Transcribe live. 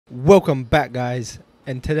Welcome back, guys,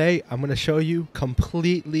 and today I'm going to show you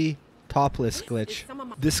completely topless glitch.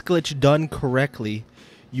 This glitch done correctly,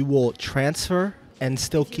 you will transfer and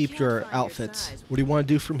still keep your outfits. What you want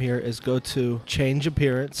to do from here is go to change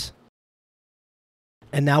appearance,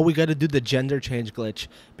 and now we got to do the gender change glitch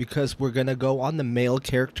because we're going to go on the male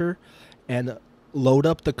character and load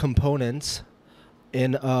up the components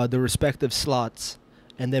in the respective slots,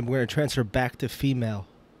 and then we're going to transfer back to female.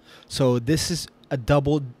 So this is a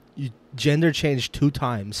double gender change 2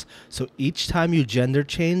 times. So each time you gender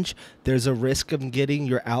change, there's a risk of getting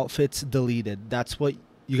your outfits deleted. That's what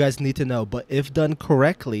you guys need to know. But if done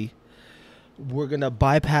correctly, we're going to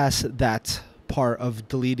bypass that part of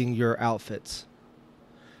deleting your outfits.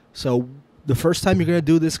 So the first time you're going to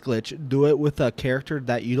do this glitch, do it with a character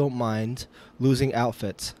that you don't mind losing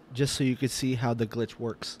outfits, just so you can see how the glitch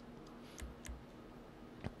works.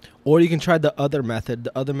 Or you can try the other method.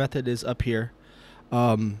 The other method is up here.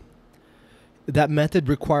 That method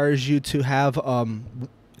requires you to have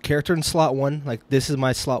character in slot 1, like this is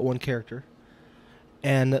my slot 1 character,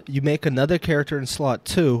 and you make another character in slot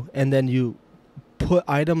 2, and then you put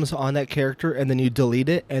items on that character, and then you delete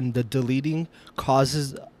it, and the deleting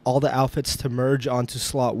causes all the outfits to merge onto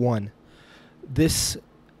slot 1. This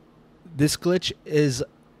glitch is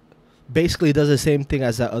basically does the same thing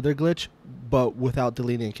as that other glitch, but without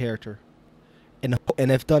deleting a character. And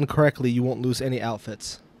if done correctly, you won't lose any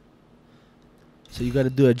outfits. So you got to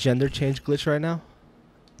do a gender change glitch right now.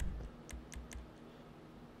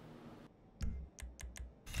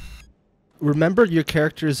 Remember your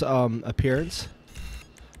character's appearance,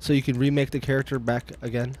 so you can remake the character back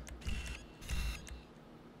again.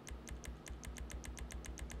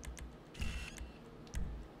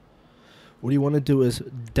 What you want to do is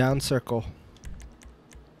down circle.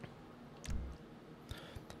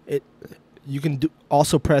 You can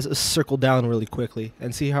also press a circle down really quickly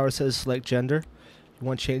and see how it says select gender. You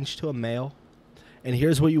want to change to a male, and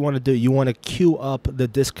here's what you want to do. You want to queue up the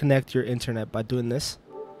disconnect your internet by doing this.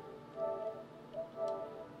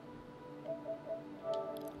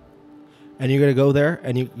 And you're gonna go there,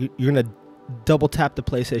 and you're gonna double tap the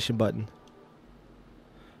PlayStation button,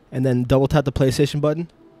 and then double tap the PlayStation button.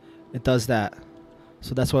 It does that.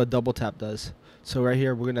 So that's what a double tap does. So right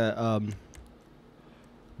here we're gonna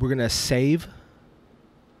save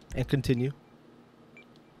and continue.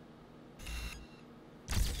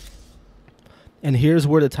 And here's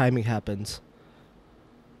where the timing happens.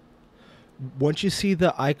 Once you see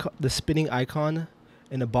the icon, the spinning icon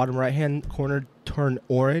in the bottom right hand corner turn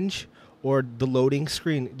orange, or the loading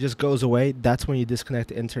screen just goes away, that's when you disconnect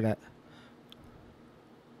the internet.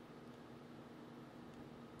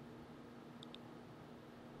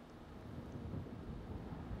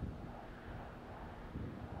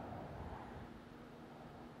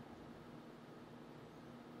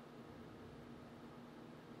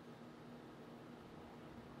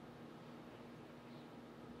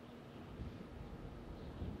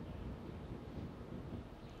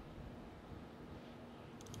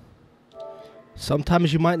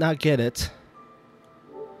 Sometimes you might not get it.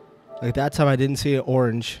 Like that time I didn't see it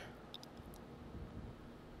orange.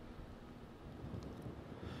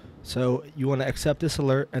 So you want to accept this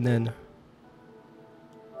alert and then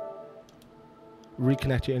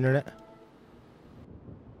reconnect your internet.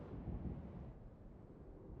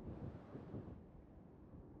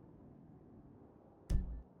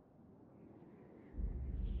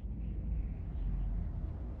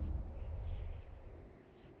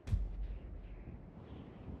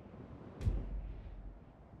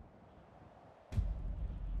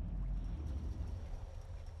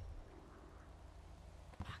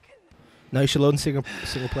 Now you should load in single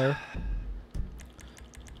player.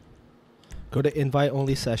 Go to invite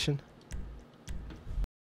only session.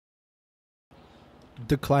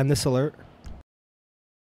 Decline this alert.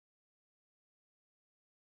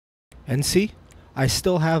 And see, I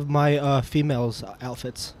still have my females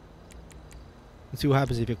outfits. Let's see what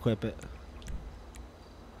happens if you equip it.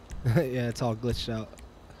 Yeah, it's all glitched out.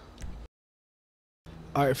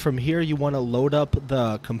 Alright, from here you want to load up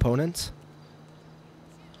the components.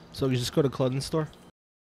 So you just go to clothing store.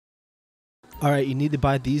 Alright, you need to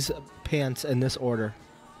buy these pants in this order.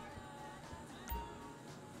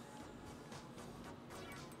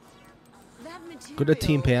 Go to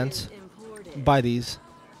team pants. Buy these.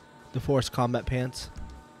 The force combat pants.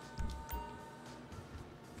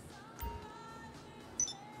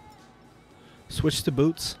 Switch to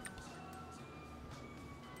boots.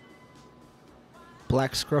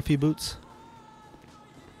 Black scruffy boots.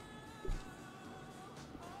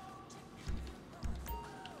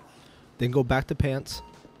 Then go back to pants.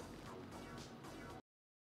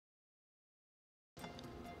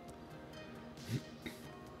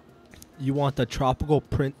 You want the tropical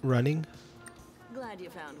print running. Glad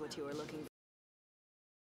you found what you were looking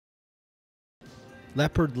for.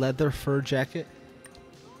 Leopard leather fur jacket.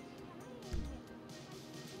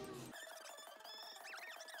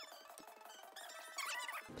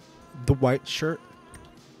 The white shirt.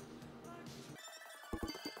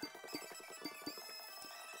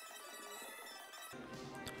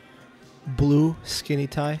 Blue skinny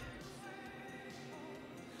tie.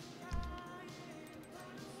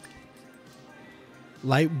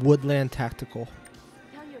 Light woodland tactical.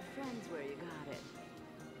 Tell your friends where you got it.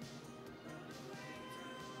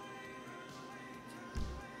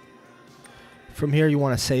 From here, you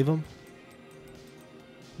want to save them.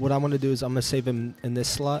 What I'm going to do is I'm going to save them in this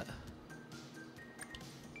slot.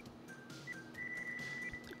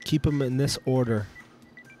 Keep them in this order.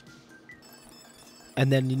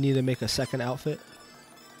 And then you need to make a second outfit.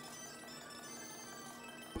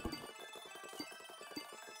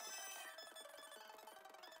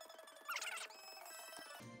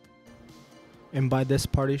 And buy this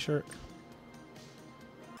party shirt.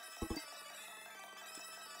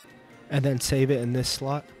 And then save it in this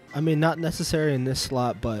slot. I mean, not necessarily in this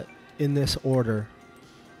slot, but in this order.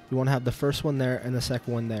 You want to have the first one there and the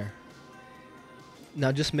second one there.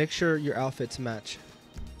 Now just make sure your outfits match.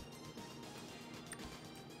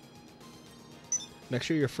 Make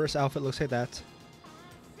sure your first outfit looks like that.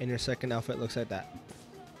 And your second outfit looks like that.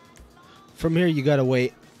 From here, you gotta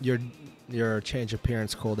wait your change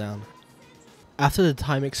appearance cooldown. After the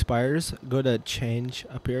time expires, go to change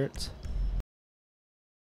appearance.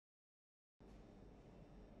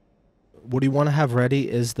 What you want to have ready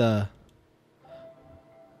is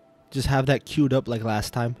just have that queued up like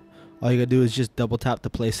last time. All you gotta do is just double tap the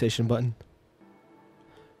PlayStation button.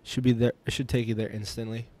 Should be there. It should take you there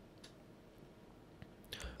instantly.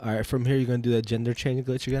 Alright, from here you're gonna do the gender change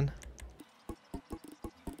glitch again.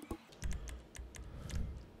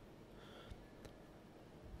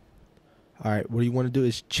 Alright, what you want to do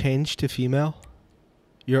is change to female,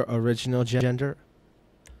 your original gender.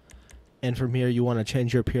 And from here you want to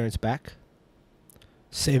change your appearance back.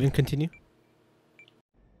 Save and continue.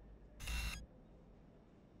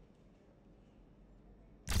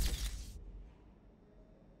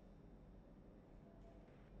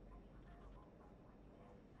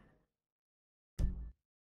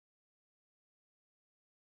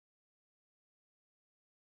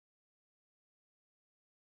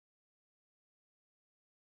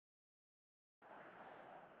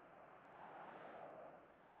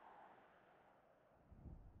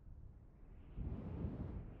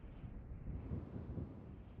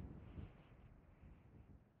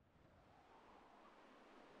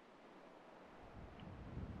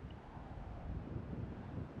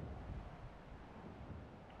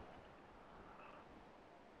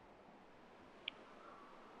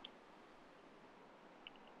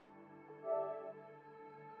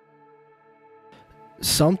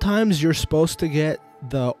 Sometimes you're supposed to get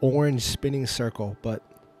the orange spinning circle, but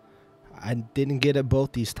I didn't get it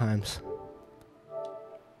both these times.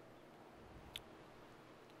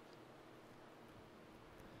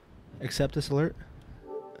 Accept this alert.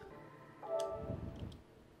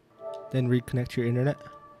 Then reconnect your internet.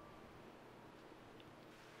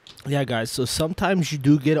 Yeah, guys, so sometimes you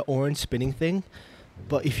do get an orange spinning thing,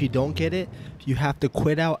 but if you don't get it, you have to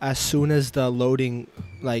quit out as soon as the loading,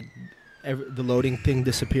 like, the loading thing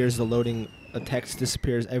disappears, the loading text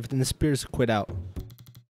disappears, everything disappears, quit out.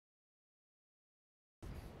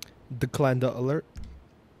 Decline the alert.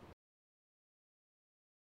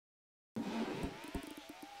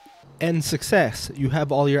 And success, you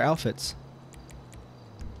have all your outfits.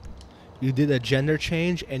 You did a gender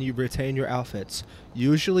change and you retain your outfits.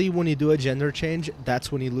 Usually when you do a gender change,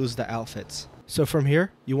 that's when you lose the outfits. So from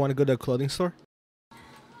here, you want to go to a clothing store.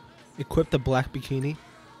 Equip the black bikini.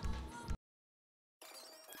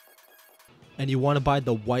 And you want to buy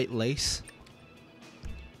the white lace.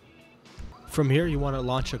 From here, you want to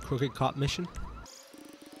launch a crooked cop mission.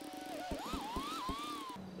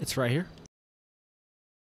 It's right here.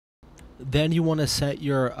 Then you want to set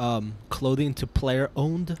your clothing to player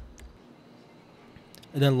owned.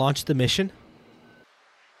 And then launch the mission.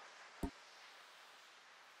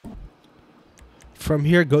 From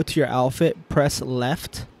here, go to your outfit, press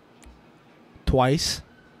left twice.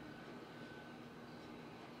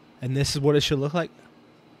 And this is what it should look like.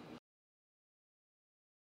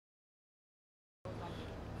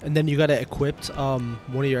 And then you gotta equip one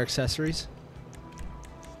of your accessories.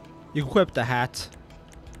 You equip the hat,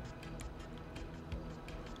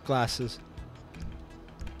 glasses,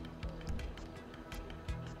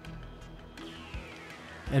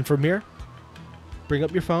 and from here, bring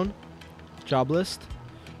up your phone, job list,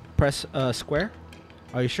 press square.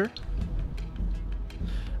 Are you sure?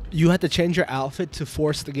 You have to change your outfit to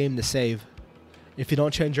force the game to save. If you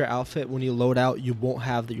don't change your outfit when you load out, you won't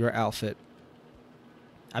have your outfit.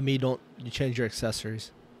 I mean, you change your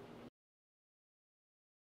accessories.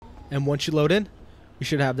 And once you load in, you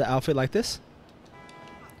should have the outfit like this.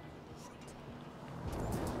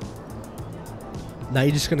 Now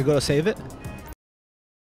you're just going to go to save it.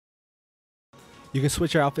 You can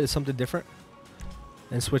switch your outfit to something different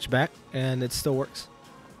and switch back, and it still works.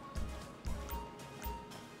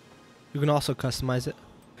 You can also customize it.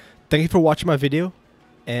 Thank you for watching my video,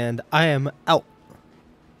 and I am out.